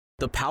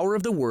The Power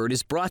of the Word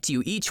is brought to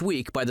you each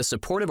week by the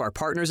support of our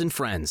partners and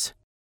friends.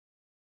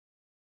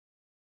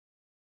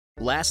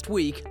 Last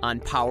week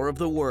on Power of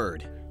the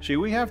Word. See,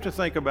 we have to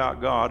think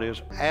about God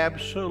as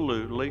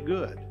absolutely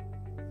good.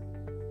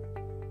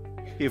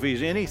 If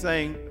He's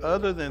anything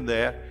other than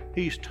that,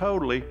 He's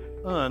totally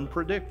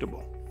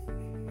unpredictable.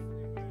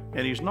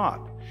 And He's not.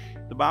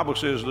 The Bible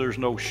says there's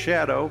no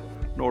shadow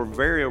nor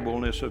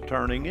variableness of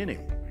turning in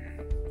Him.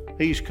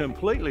 He's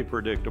completely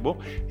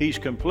predictable. He's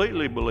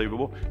completely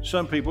believable.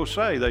 Some people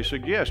they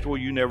suggest, well,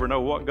 you never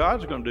know what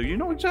God's going to do. You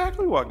know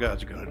exactly what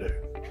God's going to do.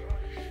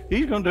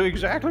 He's going to do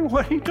exactly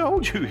what He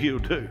told you He'll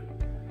do.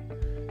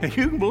 And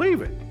you can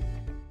believe it.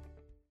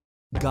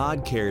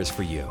 God cares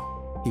for you.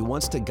 He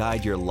wants to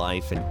guide your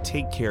life and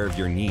take care of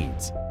your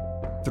needs.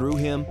 Through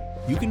Him,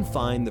 you can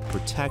find the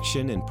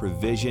protection and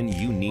provision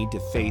you need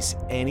to face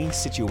any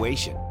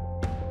situation.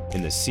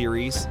 In the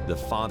series, The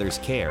Father's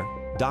Care,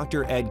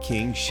 Dr. Ed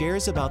King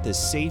shares about the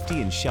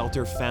safety and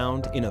shelter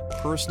found in a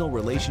personal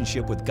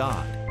relationship with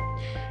God.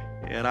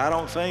 And I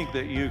don't think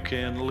that you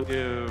can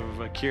live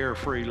a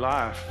carefree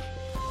life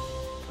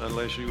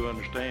unless you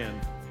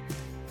understand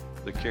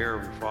the care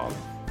of your Father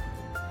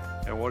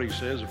and what He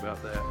says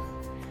about that.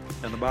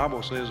 And the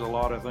Bible says a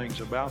lot of things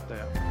about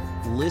that.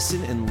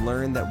 Listen and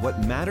learn that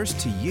what matters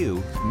to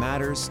you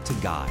matters to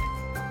God.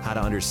 How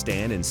to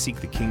understand and seek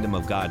the kingdom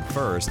of God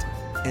first,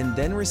 and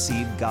then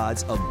receive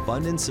God's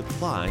abundant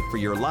supply for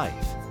your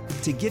life.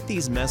 To get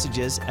these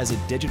messages as a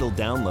digital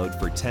download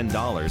for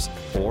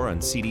 $10 or on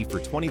CD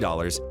for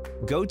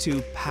 $20, go to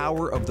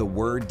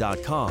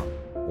poweroftheword.com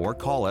or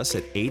call us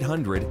at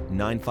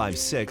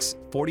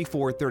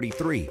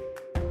 800-956-4433.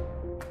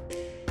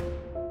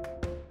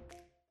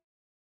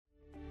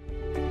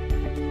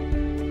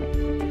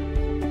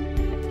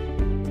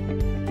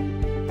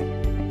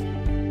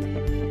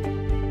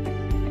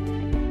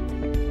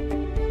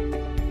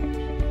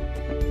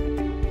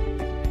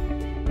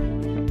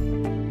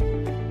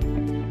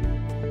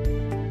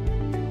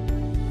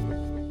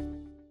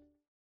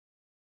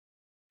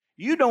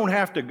 You don't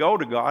have to go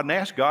to God and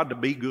ask God to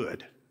be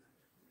good.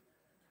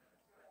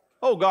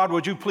 Oh, God,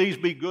 would you please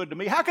be good to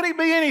me? How can He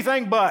be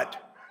anything but?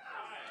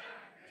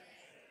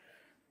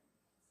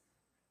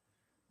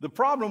 The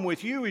problem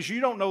with you is you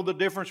don't know the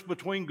difference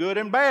between good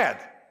and bad.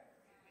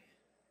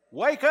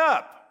 Wake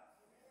up.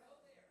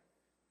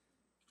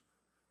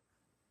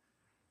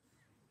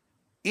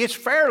 It's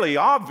fairly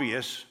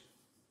obvious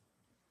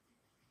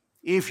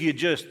if you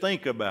just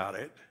think about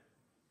it.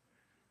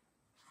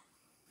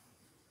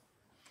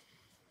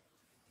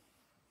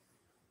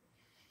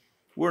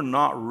 We're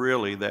not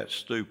really that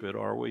stupid,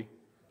 are we?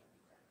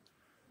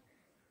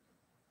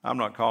 I'm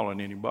not calling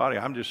anybody.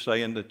 I'm just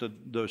saying that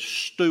the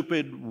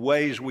stupid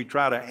ways we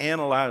try to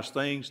analyze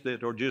things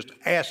that are just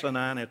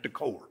asinine at the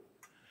core.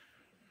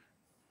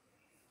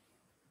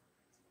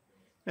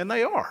 And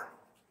they are.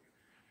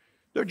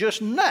 They're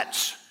just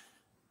nuts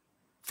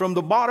from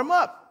the bottom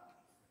up.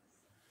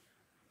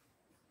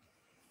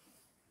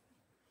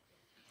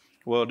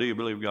 Well, do you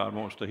believe God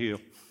wants to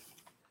heal?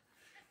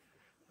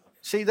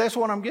 See, that's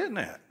what I'm getting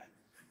at.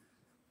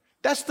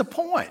 That's the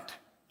point.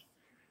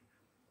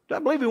 I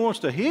believe He wants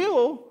to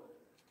heal.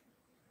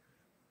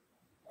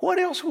 What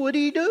else would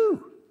He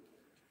do?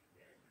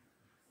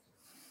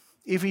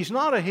 If He's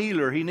not a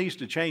healer, He needs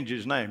to change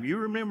His name. You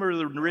remember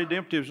the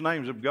redemptive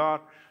names of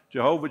God?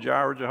 Jehovah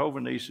Jireh,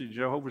 Jehovah Nissi,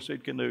 Jehovah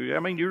Sidkenu. I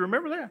mean, you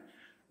remember that?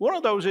 One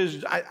of those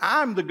is,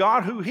 I'm the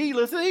God who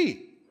healeth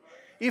thee.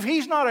 If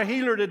He's not a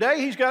healer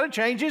today, He's got to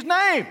change His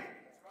name.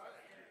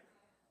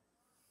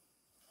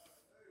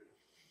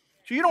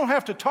 So you don't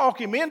have to talk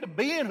Him into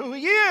being who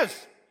He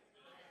is.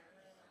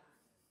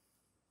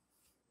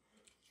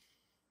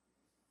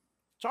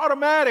 It's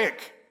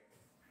automatic.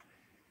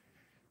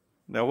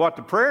 Now, what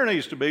the prayer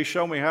needs to be,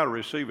 show me how to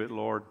receive it,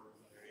 Lord.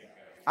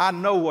 I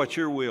know what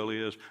your will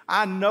is.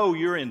 I know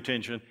your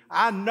intention.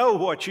 I know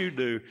what you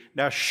do.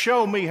 Now,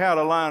 show me how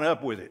to line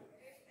up with it.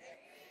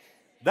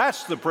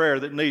 That's the prayer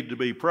that needs to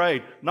be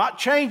prayed. Not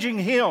changing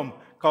Him,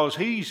 because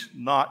He's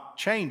not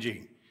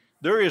changing.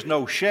 There is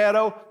no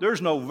shadow.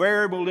 There's no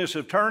variableness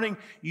of turning.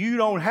 You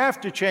don't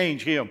have to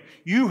change Him.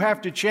 You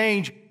have to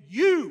change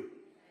you.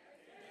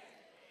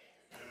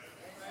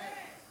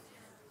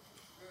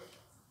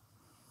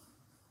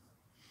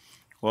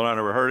 Well, I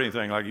never heard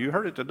anything like you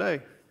heard it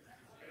today.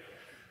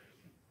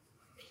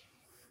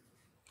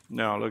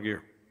 Now, look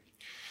here.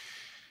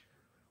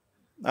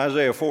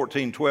 Isaiah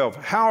 14:12.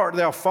 How art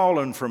thou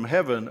fallen from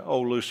heaven, O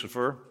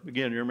Lucifer?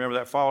 Again, you remember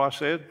that fall I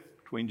said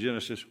between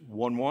Genesis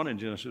 1:1 and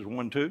Genesis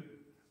 1:2?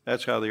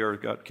 That's how the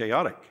earth got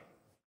chaotic.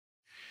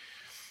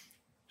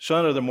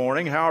 Son of the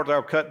morning, how art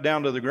thou cut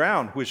down to the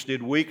ground, which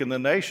did weaken the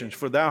nations?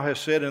 For thou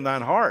hast said in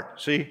thine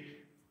heart. See,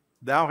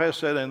 thou hast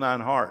said in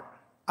thine heart.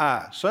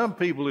 Some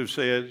people have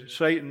said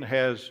Satan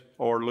has,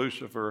 or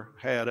Lucifer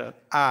had an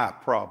I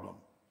problem.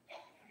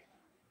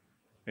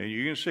 And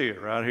you can see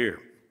it right here.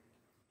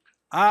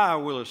 I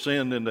will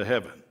ascend into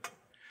heaven.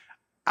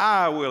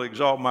 I will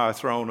exalt my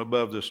throne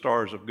above the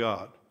stars of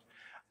God.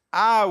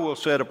 I will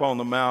set upon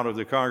the mount of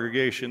the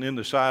congregation in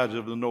the sides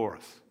of the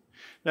north.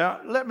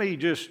 Now, let me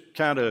just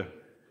kind of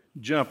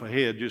jump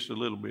ahead just a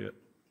little bit.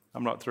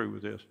 I'm not through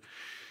with this.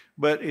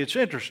 But it's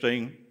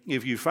interesting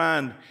if you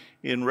find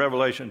in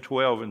Revelation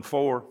 12 and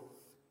 4,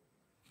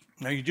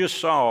 now you just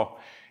saw,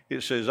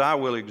 it says, I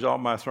will exalt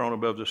my throne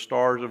above the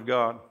stars of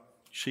God.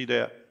 See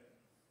that?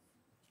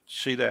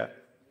 See that?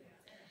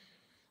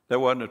 That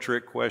wasn't a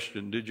trick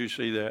question. Did you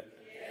see that?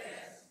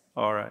 Yes.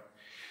 All right.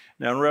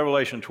 Now in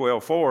Revelation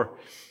 12:4,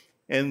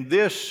 and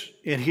this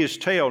in his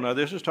tail, now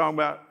this is talking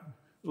about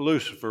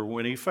Lucifer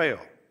when he fell.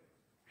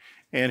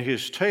 And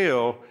his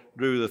tail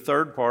drew the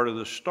third part of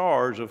the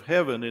stars of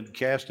heaven and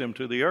cast them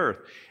to the earth.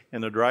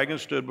 And the dragon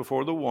stood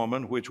before the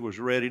woman, which was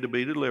ready to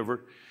be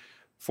delivered,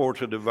 for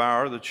to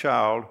devour the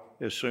child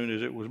as soon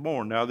as it was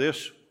born. Now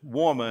this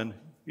woman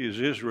is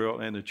Israel,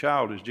 and the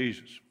child is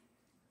Jesus.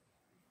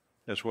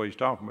 That's what he's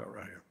talking about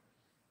right here.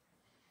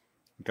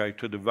 Okay,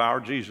 to devour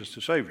Jesus,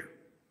 the Savior,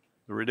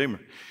 the Redeemer.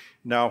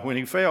 Now, when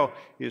he fell,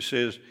 it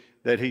says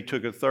that he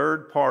took a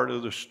third part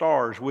of the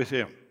stars with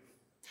him.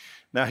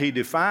 Now, he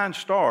defines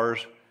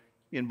stars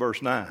in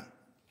verse 9.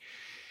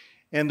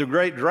 And the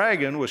great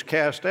dragon was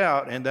cast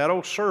out, and that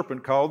old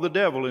serpent called the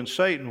devil and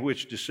Satan,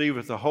 which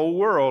deceiveth the whole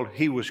world,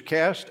 he was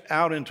cast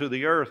out into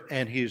the earth,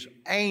 and his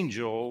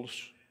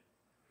angels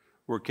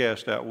were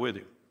cast out with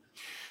him.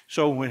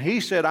 So when he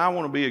said, I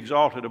want to be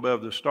exalted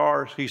above the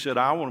stars, he said,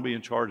 I want to be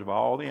in charge of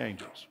all the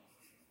angels.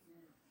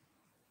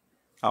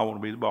 I want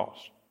to be the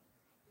boss.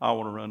 I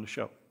want to run the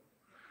show.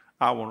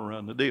 I want to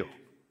run the deal.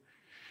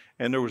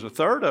 And there was a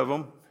third of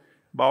them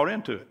bought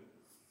into it.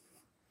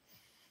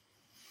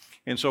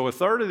 And so a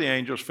third of the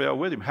angels fell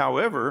with him.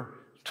 However,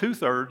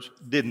 2/3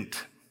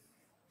 didn't.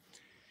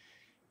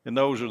 And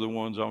those are the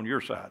ones on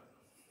your side.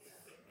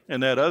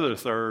 And that other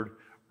third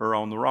are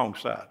on the wrong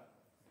side.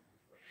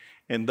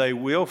 And they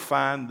will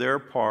find their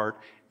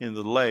part in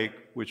the lake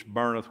which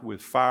burneth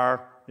with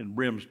fire and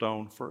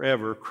brimstone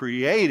forever,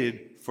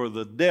 created for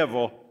the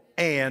devil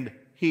and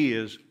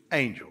his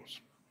angels.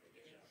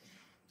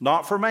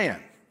 Not for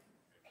man.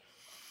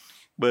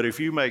 But if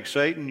you make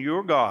Satan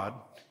your God,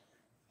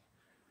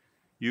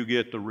 you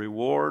get the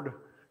reward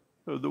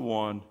of the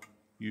one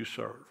you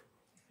serve.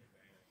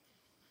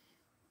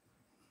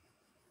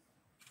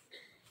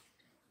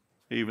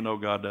 Even though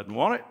God doesn't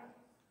want it,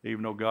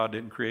 even though God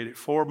didn't create it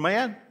for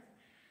man,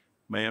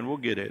 man will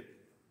get it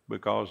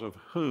because of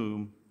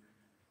whom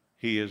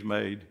he has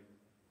made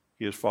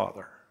his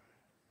father.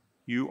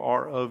 You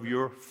are of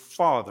your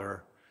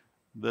father,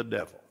 the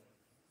devil.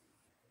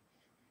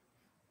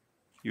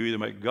 You either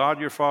make God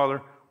your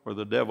father or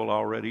the devil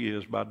already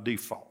is by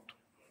default.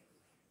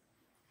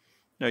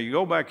 Now you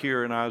go back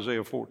here in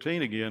Isaiah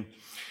 14 again.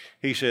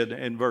 He said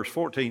in verse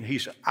 14, he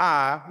said,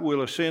 I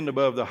will ascend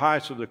above the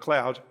heights of the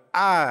clouds.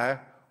 I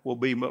will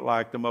be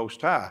like the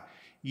Most High.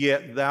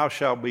 Yet thou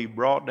shalt be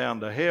brought down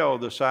to hell,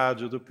 the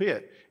sides of the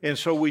pit. And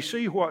so we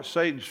see what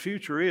Satan's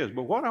future is.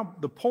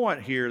 But the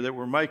point here that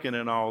we're making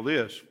in all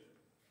this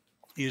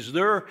is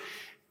there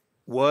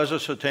was a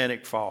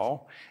satanic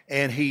fall,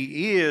 and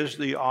he is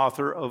the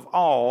author of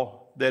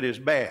all that is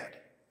bad.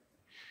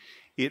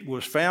 It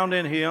was found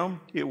in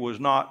him. It was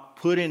not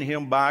put in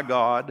him by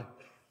God.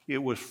 It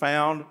was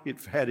found.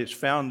 It had its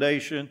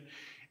foundation,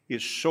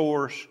 its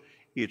source,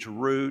 its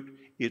root,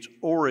 its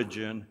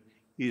origin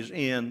is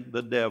in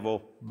the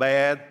devil.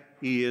 Bad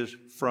is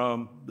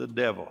from the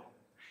devil.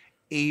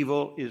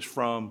 Evil is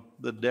from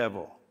the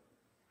devil.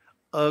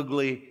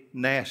 Ugly,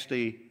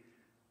 nasty,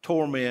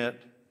 torment,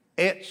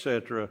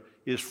 etc.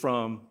 is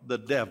from the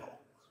devil.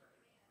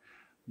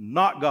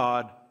 Not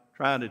God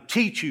trying to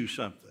teach you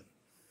something.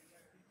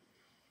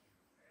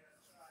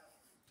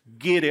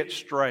 Get it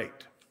straight.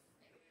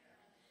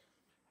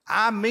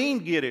 I mean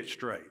get it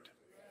straight.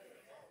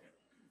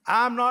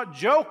 I'm not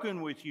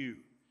joking with you.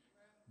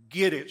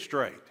 Get it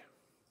straight.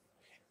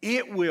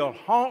 It will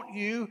haunt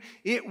you,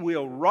 it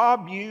will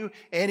rob you,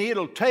 and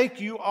it'll take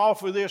you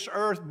off of this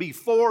earth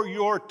before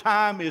your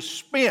time is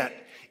spent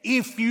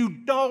if you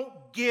don't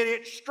get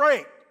it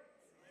straight.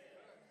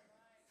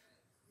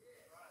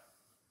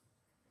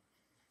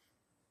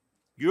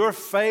 Your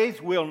faith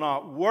will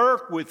not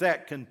work with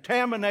that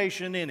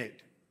contamination in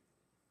it.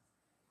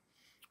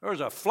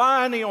 There's a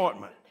fly in the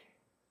ointment.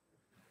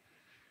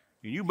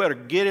 You better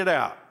get it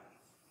out.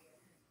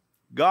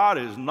 God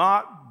is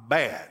not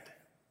bad.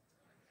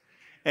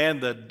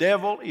 And the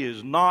devil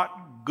is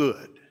not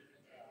good.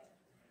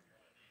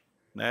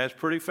 Now, that's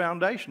pretty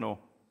foundational.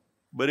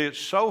 But it's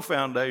so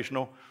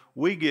foundational,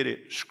 we get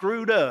it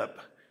screwed up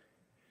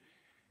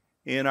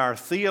in our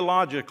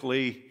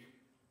theologically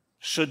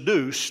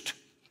seduced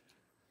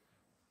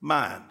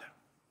mind.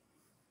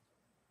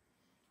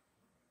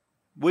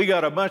 We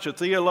got a bunch of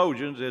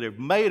theologians that have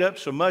made up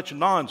so much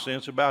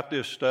nonsense about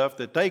this stuff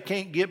that they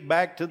can't get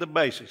back to the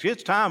basics.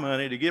 It's time,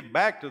 honey, to get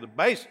back to the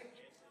basics.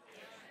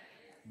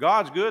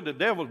 God's good, the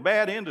devil's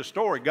bad, end of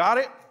story. Got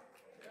it?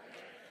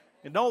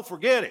 And don't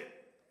forget it.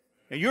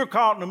 And you're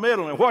caught in the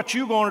middle, and what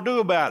you going to do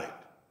about it?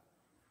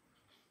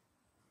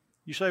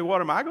 You say,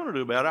 what am I going to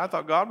do about it? I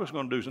thought God was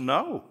going to do something.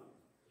 No.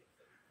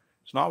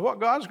 It's not what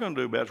God's going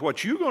to do about it. It's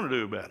what you're going to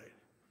do about it.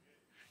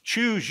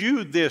 Choose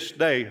you this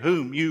day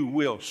whom you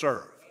will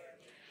serve.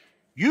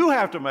 You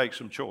have to make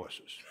some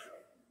choices.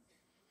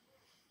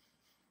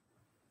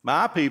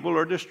 My people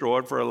are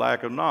destroyed for a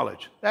lack of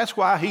knowledge. That's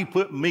why he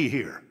put me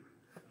here.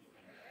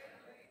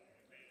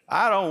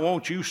 I don't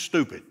want you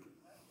stupid.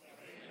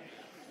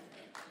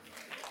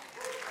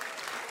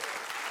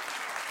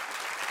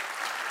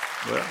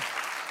 Well,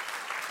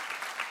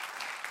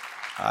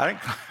 I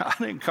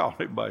didn't call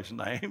anybody's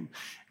name.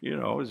 You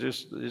know,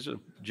 it's a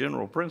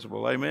general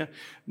principle. Amen.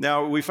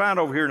 Now, we find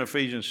over here in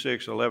Ephesians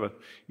 6:11,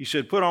 he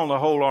said, put on the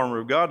whole armor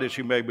of God that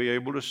you may be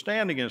able to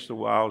stand against the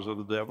wiles of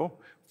the devil.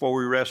 For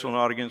we wrestle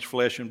not against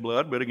flesh and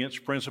blood, but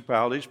against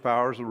principalities,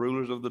 powers, the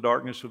rulers of the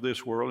darkness of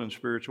this world, and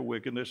spiritual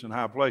wickedness in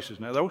high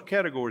places. Now, those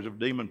categories of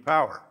demon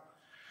power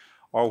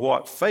are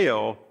what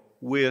fell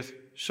with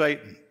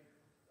Satan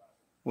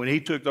when he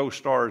took those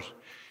stars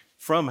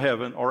from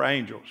heaven, or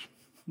angels.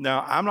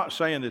 Now, I'm not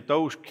saying that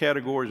those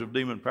categories of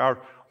demon power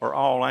are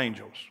all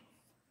angels.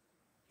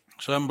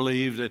 Some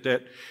believe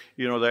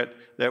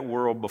that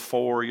world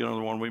before, the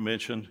one we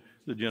mentioned,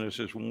 the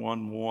Genesis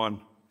 1:1,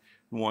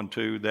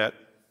 1:2, that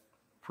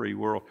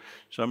pre-world.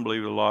 Some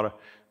believe a lot of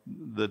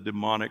the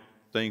demonic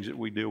things that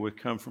we deal with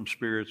come from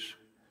spirits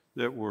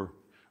that were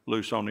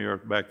loose on the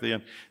earth back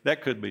then.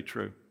 That could be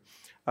true.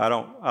 I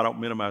don't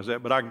minimize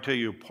that, but I can tell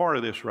you a part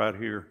of this right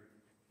here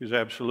is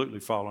absolutely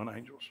fallen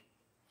angels,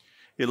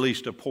 at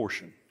least a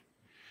portion.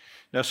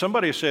 Now,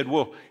 somebody said,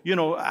 well,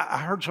 I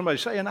heard somebody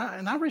say, and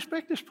I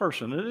respect this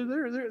person.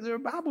 They're a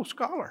Bible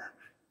scholar.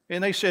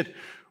 And they said,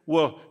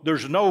 well,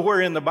 there's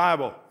nowhere in the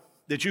Bible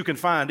that you can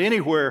find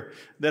anywhere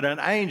that an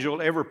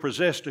angel ever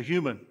possessed a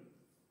human.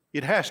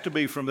 It has to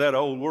be from that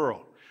old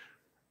world.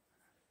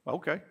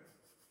 Okay.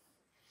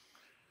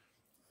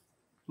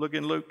 Look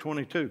in Luke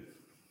 22,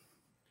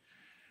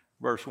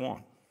 verse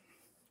 1.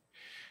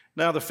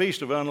 Now the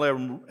feast of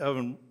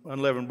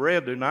unleavened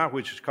bread drew nigh,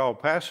 which is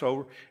called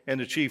Passover, and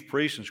the chief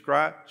priests and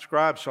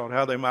scribes sought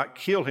how they might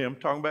kill him,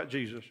 talking about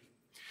Jesus,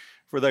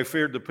 for they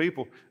feared the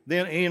people.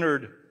 Then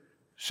entered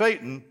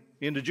Satan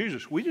into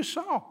Jesus. We just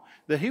saw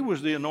that he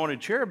was the anointed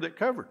cherub that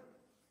covered.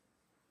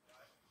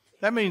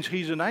 That means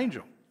he's an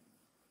angel.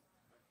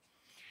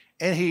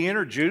 And he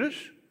entered Judas.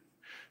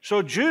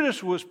 So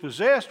Judas was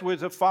possessed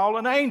with a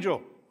fallen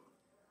angel.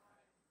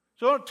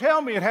 So don't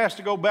tell me it has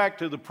to go back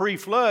to the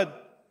pre-flood,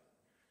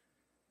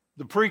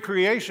 the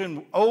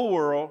pre-creation old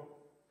world,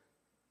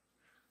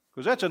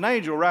 because that's an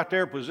angel right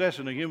there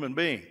possessing a human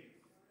being.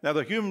 Now,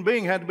 the human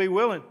being had to be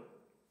willing.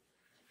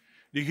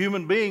 The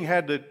human being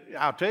had to,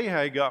 I'll tell you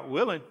how he got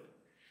willing.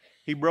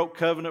 He broke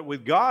covenant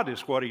with God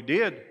is what he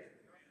did.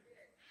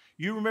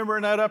 You remember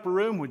in that upper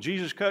room when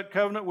Jesus cut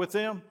covenant with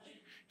them?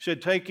 He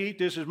said, take, eat,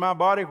 this is my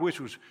body, which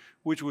was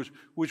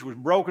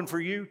broken for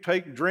you.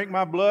 Take, drink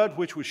my blood,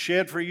 which was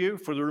shed for you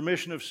for the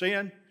remission of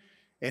sin.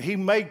 And he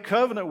made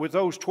covenant with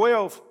those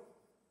 12.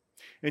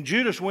 And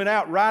Judas went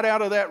right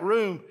out of that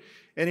room,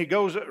 and he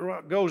goes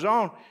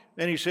on,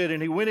 and he said,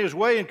 and he went his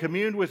way and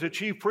communed with the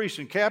chief priests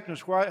and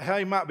captains how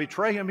he might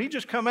betray him. He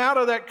just come out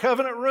of that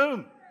covenant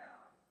room.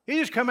 He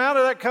just come out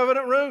of that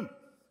covenant room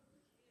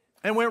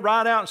and went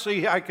right out and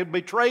see how I could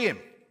betray him.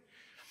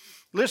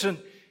 Listen,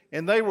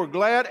 and they were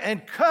glad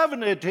and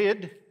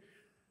covenanted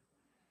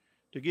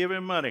to give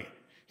him money.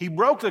 He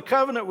broke the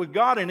covenant with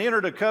God and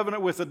entered a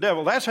covenant with the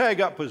devil. That's how he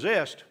got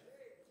possessed.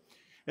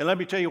 And let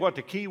me tell you what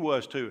the key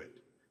was to it.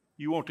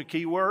 You want the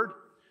key word?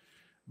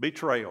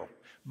 Betrayal.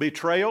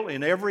 Betrayal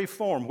in every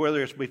form,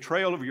 whether it's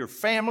betrayal of your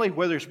family,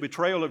 whether it's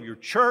betrayal of your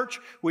church,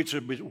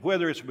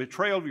 whether it's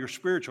betrayal of your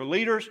spiritual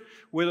leaders,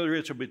 whether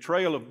it's a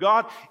betrayal of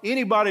God,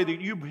 anybody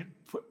that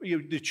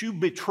you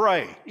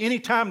betray,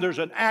 anytime there's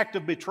an act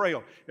of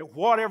betrayal, at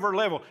whatever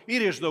level,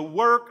 it is the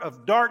work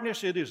of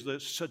darkness, it is the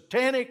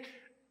satanic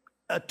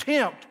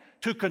attempt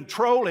to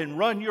control and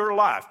run your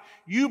life.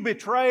 You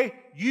betray,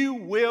 you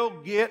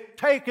will get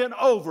taken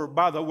over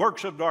by the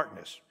works of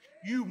darkness.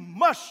 You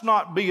must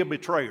not be a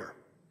betrayer.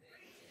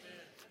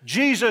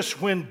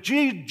 Jesus, when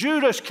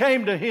Judas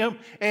came to him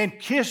and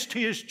kissed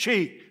his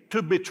cheek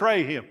to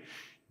betray him,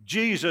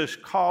 Jesus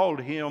called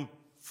him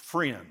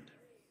friend.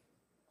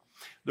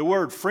 The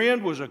word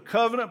friend was a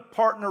covenant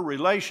partner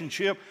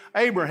relationship.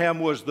 Abraham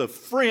was the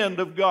friend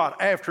of God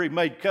after he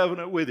made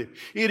covenant with him.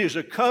 It is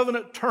a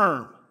covenant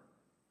term.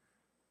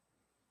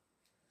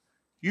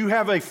 You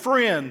have a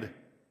friend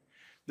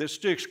that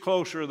sticks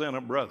closer than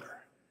a brother.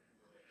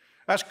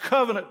 That's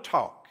covenant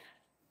talk.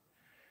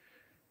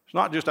 It's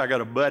not just I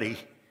got a buddy.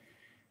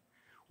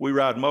 We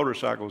ride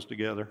motorcycles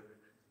together.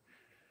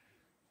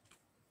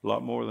 A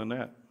lot more than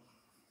that.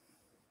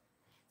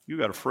 You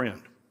got a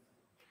friend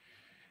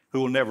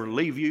who will never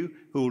leave you,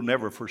 who will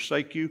never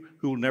forsake you,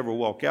 who will never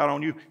walk out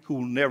on you, who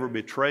will never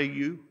betray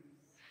you.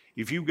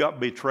 If you've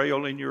got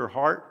betrayal in your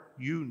heart,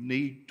 you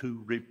need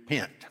to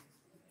repent.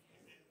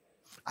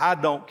 I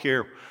don't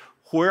care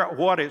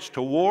what it's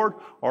toward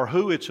or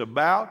who it's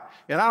about,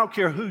 and I don't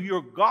care who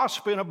you're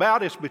gossiping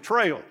about, it's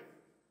betrayal.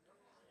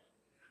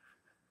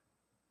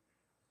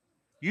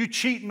 You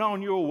cheating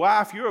on your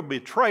wife, you're a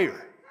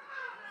betrayer.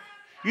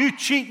 You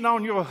cheating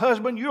on your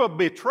husband, you're a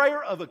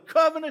betrayer of the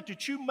covenant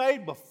that you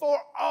made before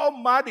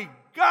Almighty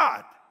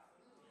God.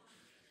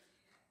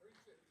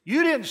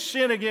 You didn't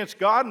sin against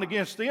God and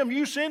against them.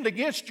 You sinned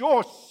against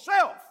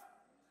yourself.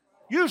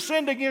 You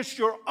sinned against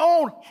your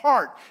own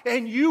heart,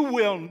 and you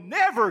will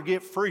never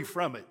get free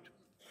from it.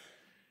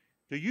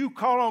 Do you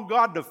call on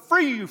God to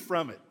free you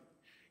from it?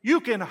 You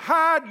can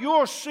hide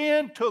your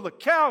sin till the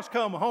cows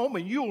come home,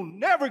 and you'll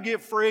never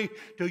get free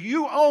till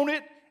you own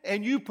it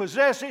and you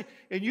possess it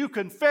and you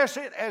confess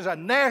it as a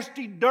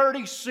nasty,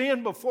 dirty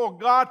sin before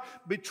God.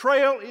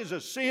 Betrayal is a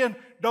sin.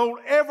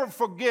 Don't ever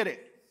forget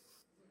it.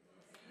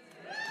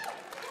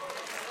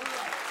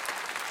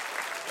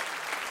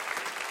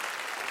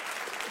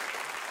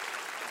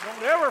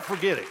 Don't ever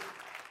forget it.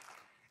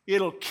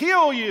 It'll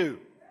kill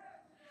you.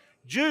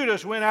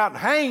 Judas went out and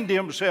hanged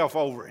himself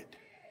over it.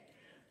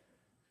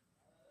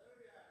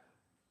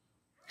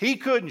 He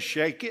couldn't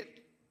shake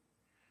it.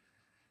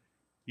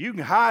 You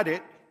can hide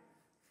it,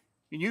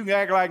 and you can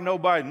act like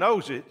nobody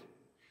knows it,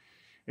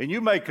 and you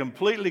may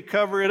completely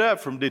cover it up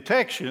from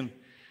detection,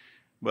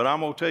 but I'm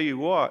going to tell you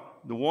what,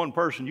 the one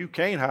person you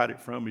can't hide it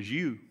from is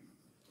you.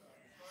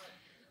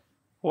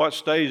 What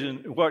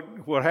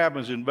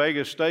happens in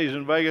Vegas stays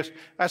in Vegas.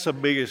 That's the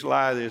biggest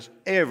lie that's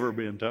ever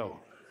been told.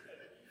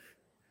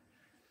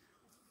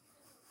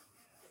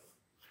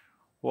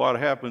 What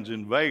happens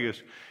in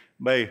Vegas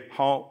may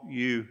haunt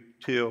you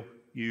till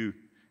you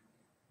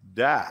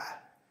die,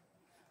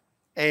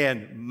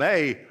 and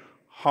may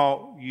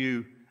haunt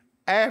you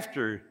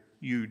after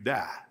you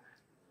die.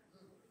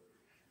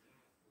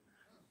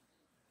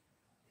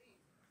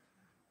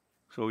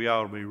 So you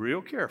ought to be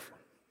real careful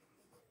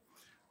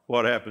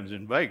what happens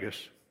in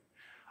Vegas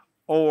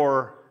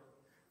or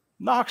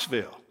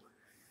Knoxville,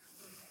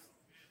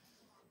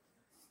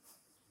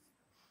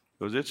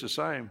 because it's the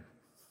same.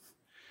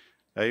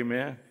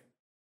 Amen.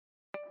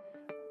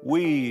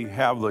 We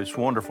have this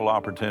wonderful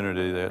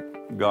opportunity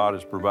that God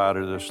has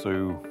provided us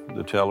through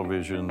the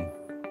television,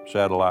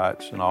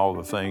 satellites, and all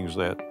the things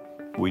that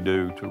we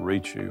do to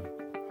reach you.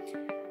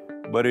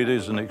 But it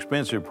is an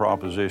expensive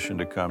proposition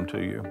to come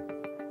to you.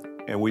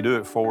 And we do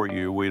it for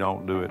you. We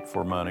don't do it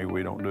for money.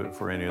 We don't do it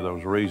for any of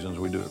those reasons.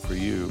 We do it for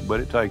you. But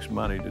it takes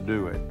money to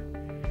do it.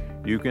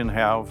 You can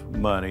have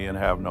money and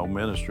have no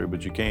ministry,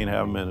 but you can't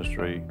have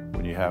ministry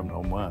when you have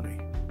no money.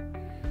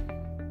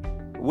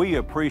 We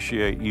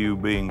appreciate you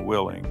being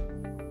willing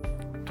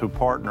to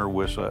partner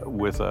with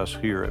us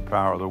here at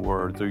Power of the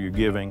Word through your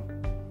giving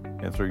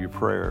and through your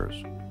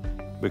prayers,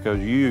 because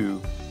you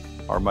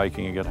are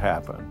making it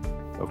happen.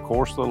 Of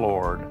course, the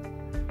Lord,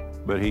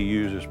 but He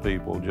uses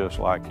people just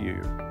like you.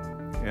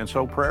 And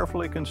so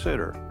prayerfully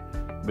consider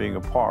being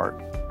a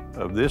part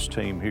of this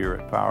team here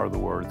at Power of the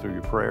Word through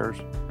your prayers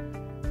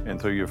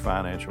and through your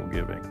financial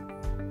giving.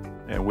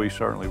 And we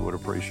certainly would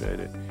appreciate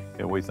it,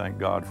 and we thank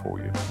God for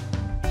you.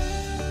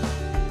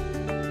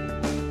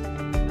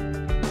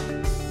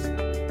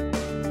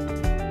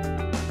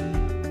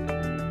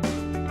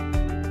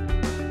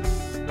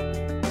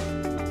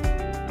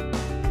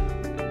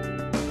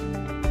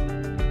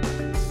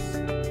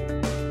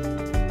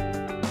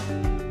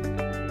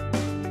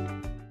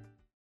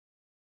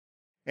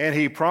 And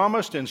he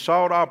promised and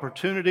sought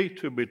opportunity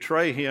to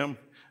betray him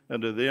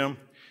unto them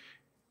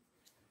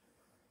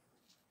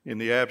in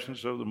the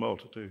absence of the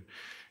multitude.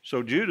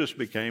 So Judas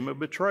became a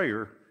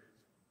betrayer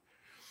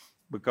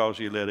because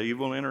he let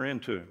evil enter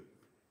into him.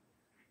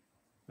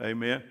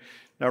 Amen.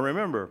 Now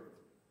remember,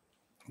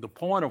 the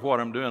point of what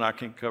I'm doing, I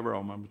can't cover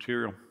all my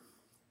material.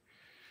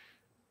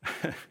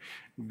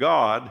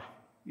 God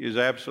is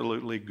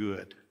absolutely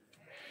good.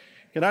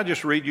 Can I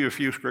just read you a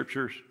few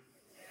scriptures?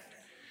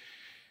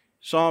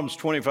 Psalms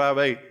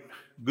 25:8,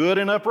 good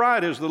and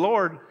upright is the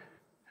Lord,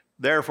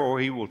 therefore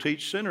He will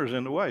teach sinners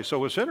in the way.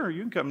 So a sinner,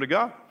 you can come to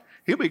God.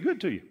 He'll be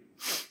good to you.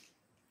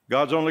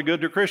 God's only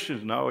good to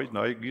Christians. No,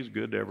 He's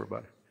good to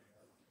everybody.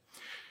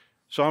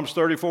 Psalms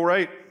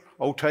 34:8,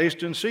 oh,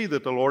 taste and see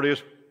that the Lord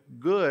is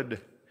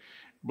good.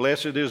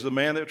 Blessed is the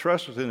man that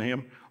trusteth in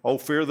Him. Oh,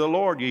 fear the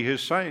Lord, ye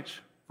His saints,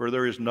 for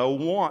there is no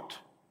want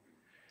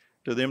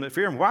to them that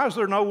fear Him. Why is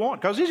there no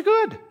want? Because He's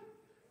good.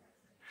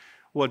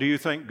 Well, do you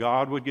think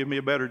God would give me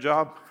a better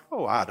job?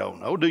 Oh, I don't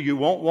know. Do you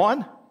want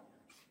one?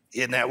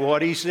 Isn't that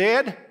what He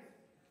said?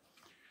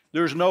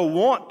 There's no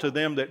want to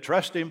them that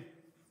trust Him.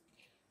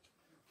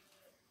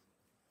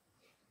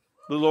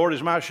 The Lord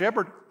is my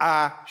shepherd.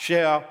 I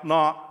shall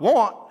not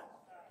want.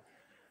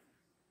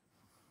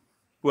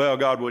 Well,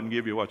 God wouldn't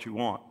give you what you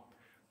want.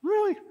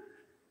 Really?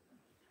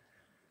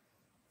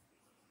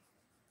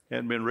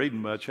 Hadn't been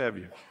reading much, have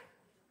you?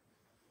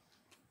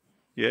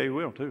 Yeah, He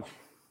will too.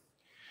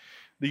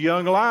 The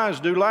young lions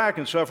do lack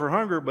and suffer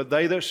hunger, but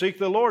they that seek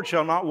the Lord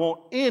shall not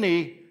want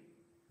any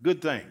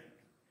good thing.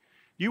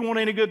 You want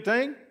any good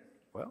thing?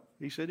 Well,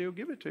 He said He'll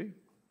give it to you.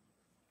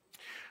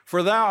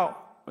 For thou,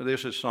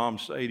 this is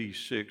Psalms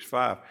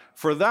 86:5.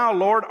 For thou,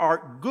 Lord,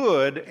 art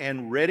good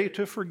and ready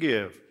to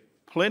forgive,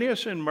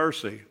 plenteous in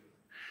mercy,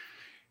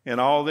 and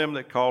all them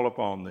that call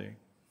upon thee.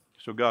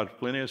 So God's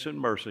plenteous in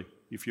mercy.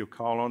 If you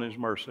call on His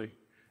mercy,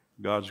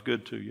 God's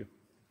good to you.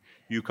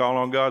 You call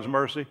on God's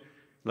mercy,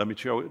 let me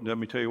tell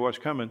you what's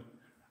coming.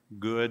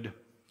 Good.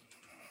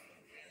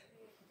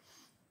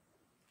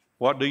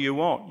 What do you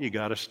want? You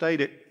got to state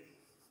it.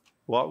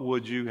 What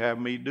would you have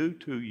me do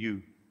to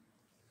you?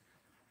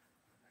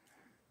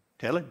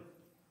 Tell him.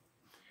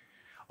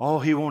 Oh,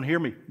 he won't hear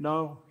me.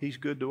 No, he's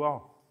good to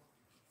all.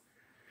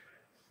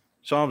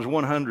 Psalms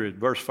 100,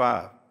 verse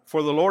 5.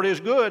 For the Lord is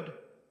good.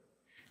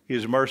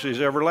 His mercy is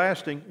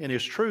everlasting, and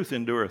his truth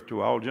endureth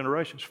to all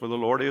generations. For the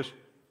Lord is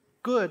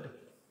good.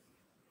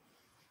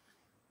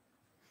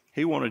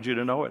 He wanted you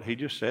to know it. He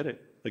just said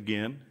it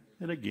again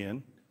and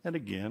again and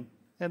again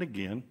and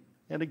again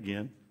and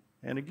again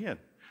and again.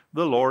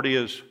 The Lord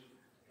is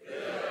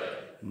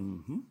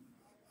good.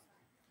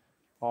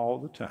 All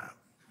the time.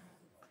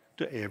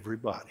 To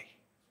everybody.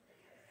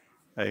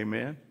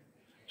 Amen.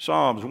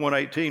 Psalms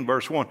 118,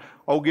 verse 1.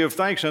 Oh, give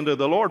thanks unto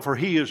the Lord, for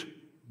he is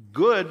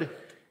good,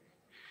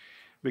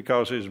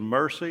 because his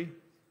mercy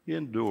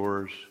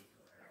endures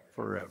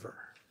forever.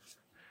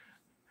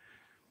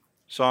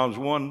 Psalms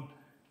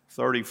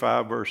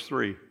 135, verse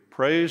 3.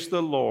 Praise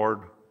the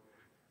Lord,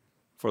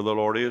 for the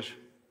Lord is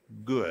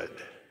good.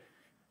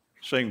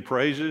 Sing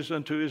praises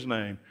unto his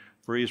name,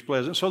 for he is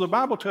pleasant. So the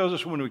Bible tells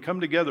us when we come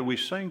together, we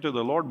sing to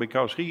the Lord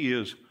because he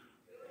is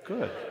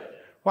good.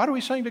 Why do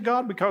we sing to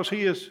God? Because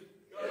he is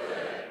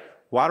good.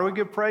 Why do we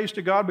give praise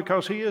to God?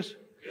 Because he is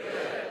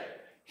good.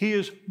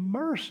 His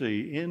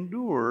mercy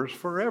endures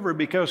forever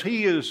because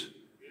he is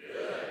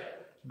good.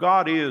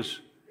 God is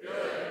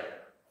good.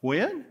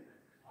 When?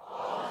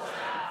 All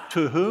time.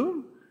 To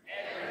whom?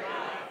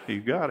 Everybody.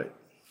 You got it.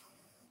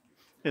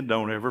 And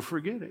don't ever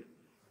forget it.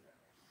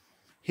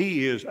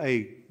 He is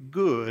a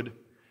good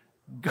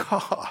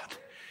God.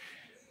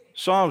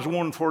 Psalms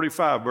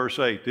 145, verse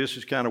 8. This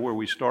is kind of where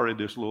we started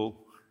this little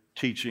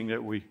teaching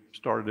that we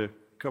started a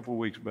couple of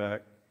weeks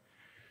back.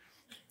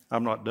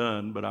 I'm not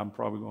done, but I'm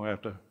probably going to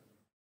have to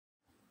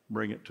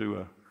bring it to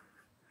a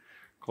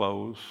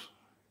close.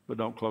 But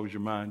don't close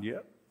your mind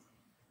yet.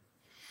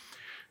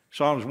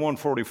 Psalms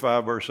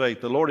 145, verse 8.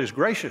 The Lord is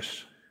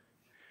gracious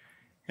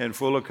and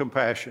full of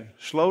compassion,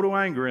 slow to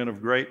anger and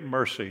of great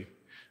mercy.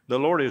 The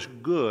Lord is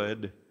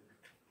good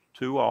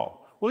to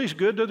all. Well, he's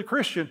good to the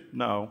Christian.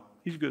 No,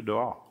 he's good to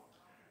all.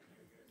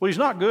 Well, he's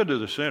not good to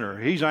the sinner.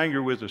 He's angry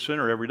with the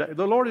sinner every day.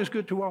 The Lord is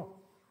good to all.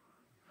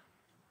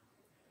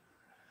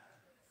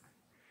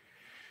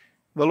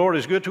 The Lord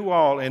is good to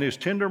all, and his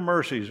tender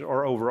mercies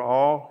are over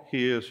all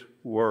his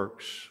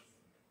works.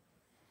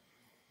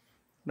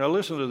 Now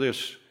listen to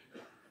this,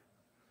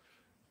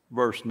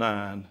 verse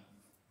 9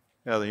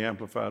 out of the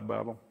Amplified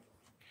Bible.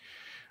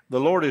 The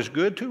Lord is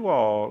good to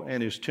all,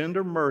 and his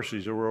tender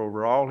mercies are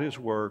over all his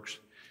works,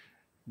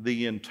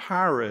 the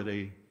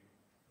entirety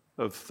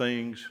of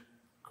things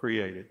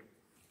created.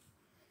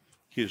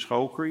 His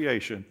whole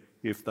creation,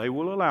 if they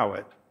will allow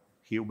it,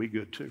 he'll be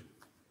good to.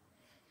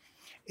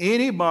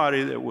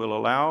 Anybody that will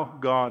allow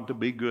God to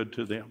be good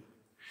to them,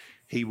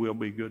 he will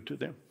be good to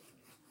them.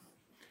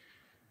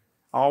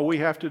 All we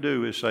have to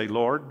do is say,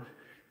 Lord,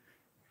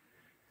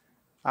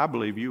 I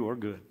believe you are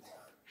good.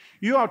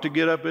 You ought to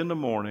get up in the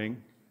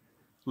morning,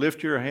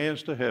 lift your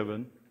hands to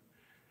heaven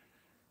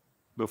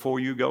before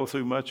you go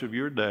through much of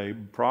your day,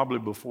 probably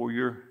before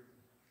your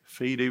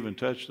feet even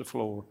touch the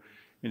floor,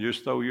 and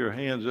just throw your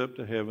hands up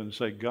to heaven and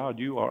say, God,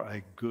 you are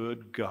a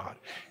good God,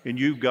 and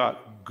you've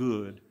got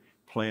good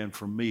planned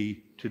for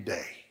me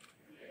today.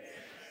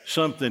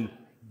 Something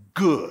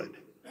good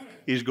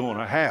is going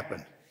to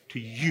happen to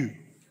you.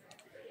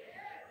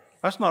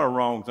 That's not a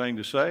wrong thing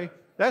to say.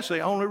 That's the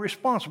only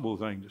responsible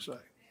thing to say.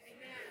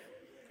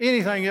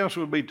 Anything else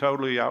would be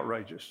totally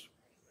outrageous.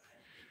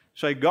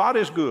 Say, God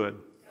is good.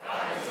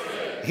 God is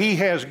good. He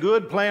has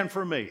good planned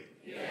for me.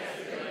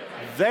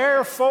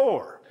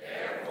 Therefore,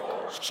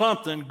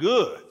 something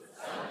good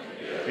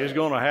is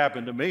going to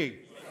happen to me.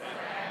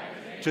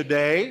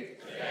 Today,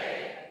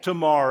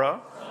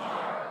 tomorrow,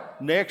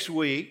 next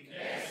week,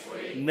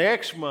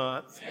 next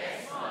month,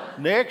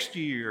 next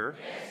year,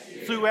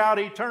 throughout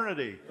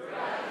eternity.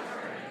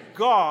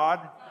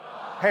 God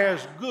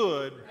has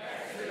good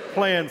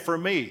planned for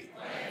me.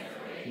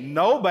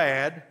 No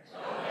bad,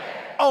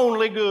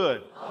 only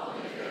good.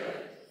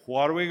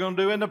 What are we going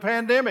to do in the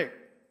pandemic?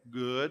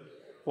 Good.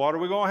 What are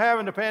we going to have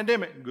in the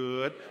pandemic?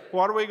 Good.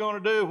 What are we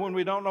going to do when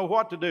we don't know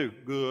what to do?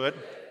 Good.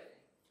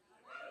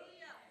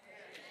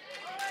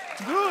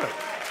 Good.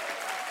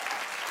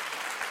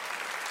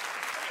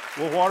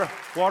 Well,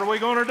 what are we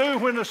going to do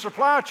when the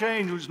supply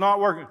chain is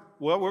not working?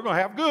 Well, we're going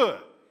to have good.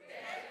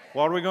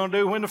 What are we going to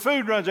do when the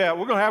food runs out?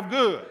 We're going to have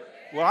good.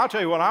 Well, I'll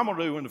tell you what I'm going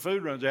to do when the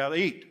food runs out,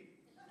 eat.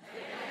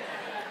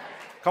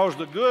 Because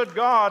the good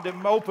God that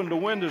opened the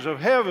windows of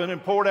heaven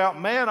and poured out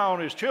manna on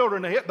his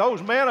children,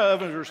 those manna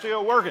ovens are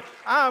still working.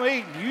 I'm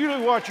eating. You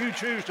do what you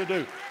choose to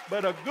do.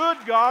 But a good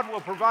God will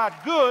provide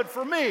good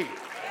for me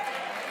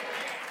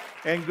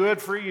and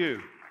good for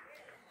you.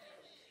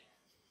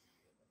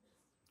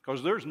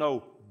 Because there's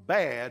no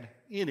bad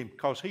in him,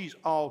 because he's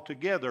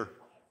altogether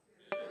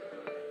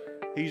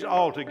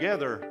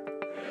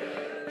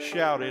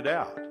shout it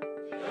out.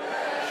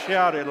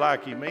 Shout it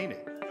like you mean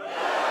it.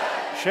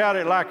 Shout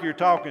it like you're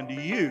talking to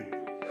you.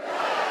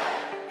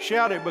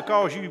 Shout it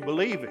because you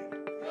believe it.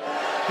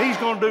 He's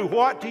going to do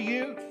what to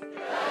you?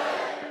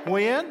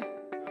 When?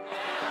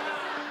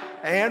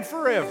 And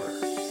forever.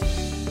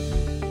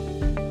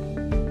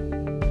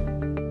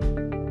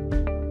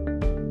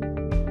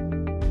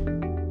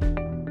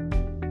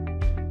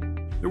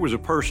 There was a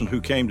person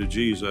who came to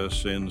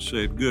Jesus and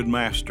said, "Good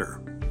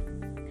master,"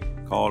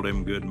 called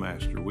him good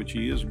master, which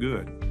he is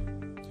good.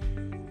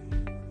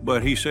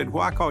 But he said,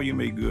 "Why call you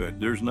me good?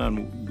 There's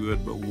none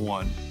good but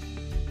one."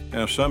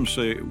 Now, some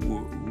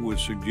would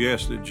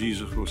suggest that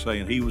Jesus was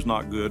saying he was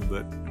not good,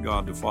 but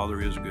God the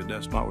Father is good.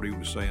 That's not what he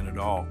was saying at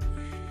all.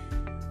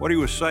 What he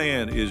was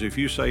saying is, if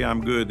you say I'm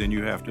good, then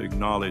you have to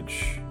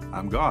acknowledge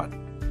I'm God.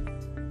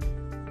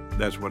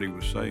 That's what he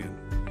was saying.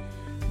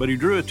 But he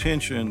drew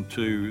attention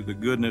to the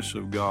goodness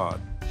of God.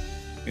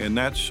 And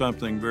that's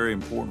something very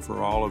important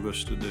for all of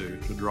us to do,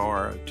 to draw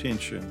our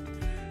attention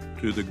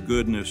to the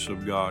goodness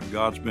of God.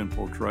 God's been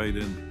portrayed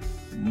in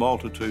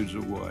multitudes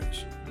of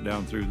ways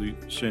down through the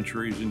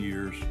centuries and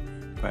years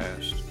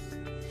past.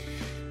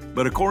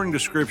 But according to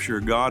Scripture,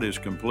 God is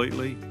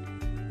completely,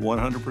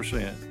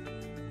 100%,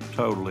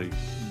 totally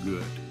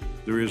good.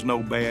 There is no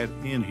bad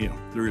in him.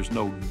 There is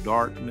no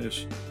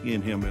darkness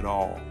in him at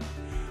all.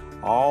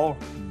 All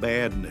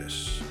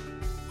badness,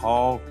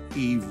 all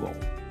evil,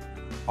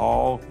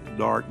 all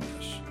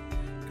darkness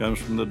comes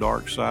from the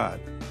dark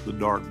side, the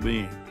dark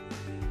being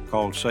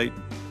called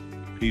Satan.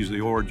 He's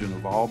the origin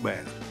of all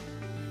bad.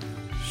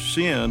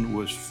 Sin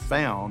was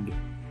found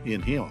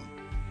in him.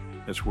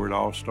 That's where it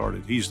all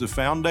started. He's the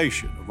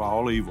foundation of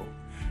all evil.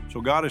 So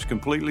God is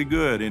completely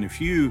good, and if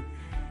you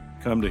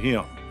come to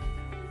him,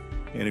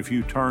 and if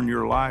you turn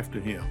your life to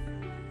him,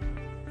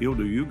 he'll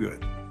do you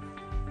good.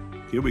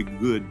 He'll be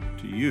good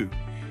to you.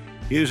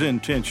 His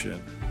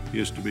intention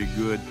is to be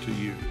good to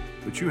you,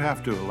 but you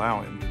have to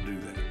allow him to do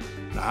that.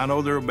 Now, I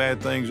know there are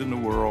bad things in the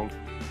world,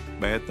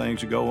 bad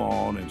things that go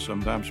on, and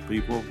sometimes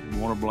people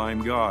want to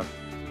blame God,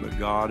 but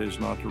God is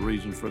not the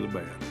reason for the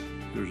bad.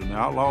 There's an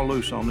outlaw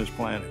loose on this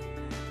planet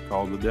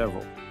called the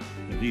devil,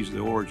 and he's the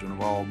origin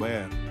of all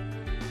bad.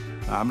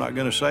 Now, I'm not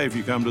going to say if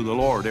you come to the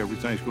Lord,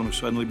 everything's going to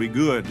suddenly be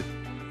good,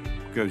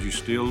 because you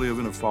still live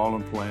in a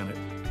fallen planet,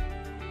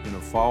 in a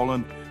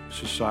fallen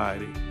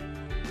society.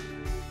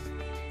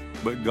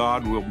 But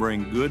God will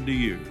bring good to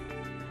you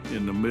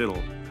in the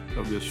middle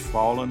of this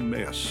fallen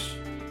mess,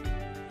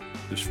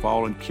 this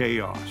fallen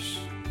chaos.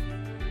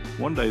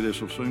 One day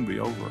this will soon be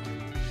over,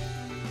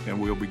 and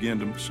we'll begin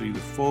to see the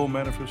full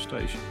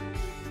manifestation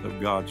of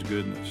God's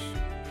goodness.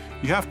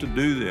 You have to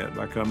do that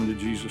by coming to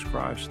Jesus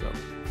Christ, though.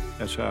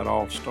 That's how it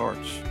all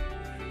starts.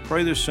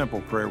 Pray this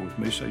simple prayer with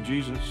me. Say,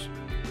 "Jesus,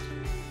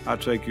 I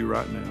take you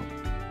right now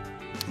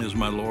as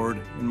my Lord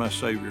and my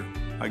Savior.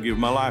 I give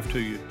my life to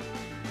you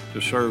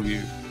to serve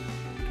you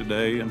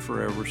today and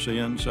forever.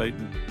 Sin,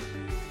 Satan,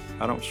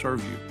 I don't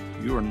serve you.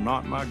 You are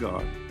not my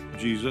God.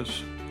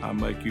 Jesus, I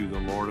make you the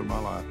Lord of my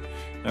life."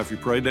 Now, if you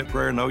prayed that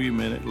prayer, know you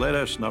meant it, let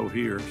us know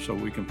here so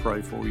we can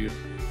pray for you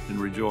and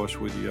rejoice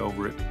with you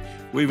over it.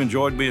 We've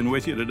enjoyed being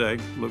with you today.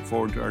 Look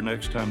forward to our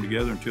next time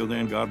together. Until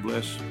then, God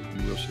bless,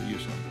 and we'll see you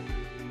soon.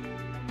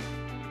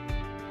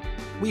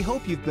 We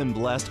hope you've been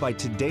blessed by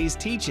today's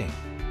teaching.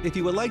 If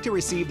you would like to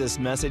receive this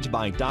message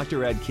by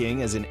Dr. Ed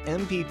King as an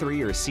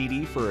MP3 or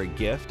CD for a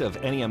gift of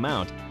any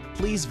amount,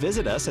 please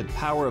visit us at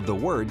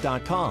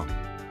poweroftheword.com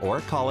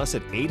or call us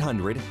at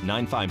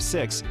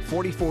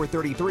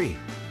 800-956-4433.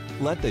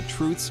 Let the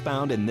truths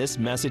found in this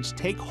message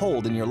take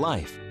hold in your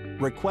life.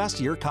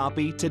 Request your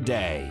copy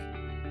today.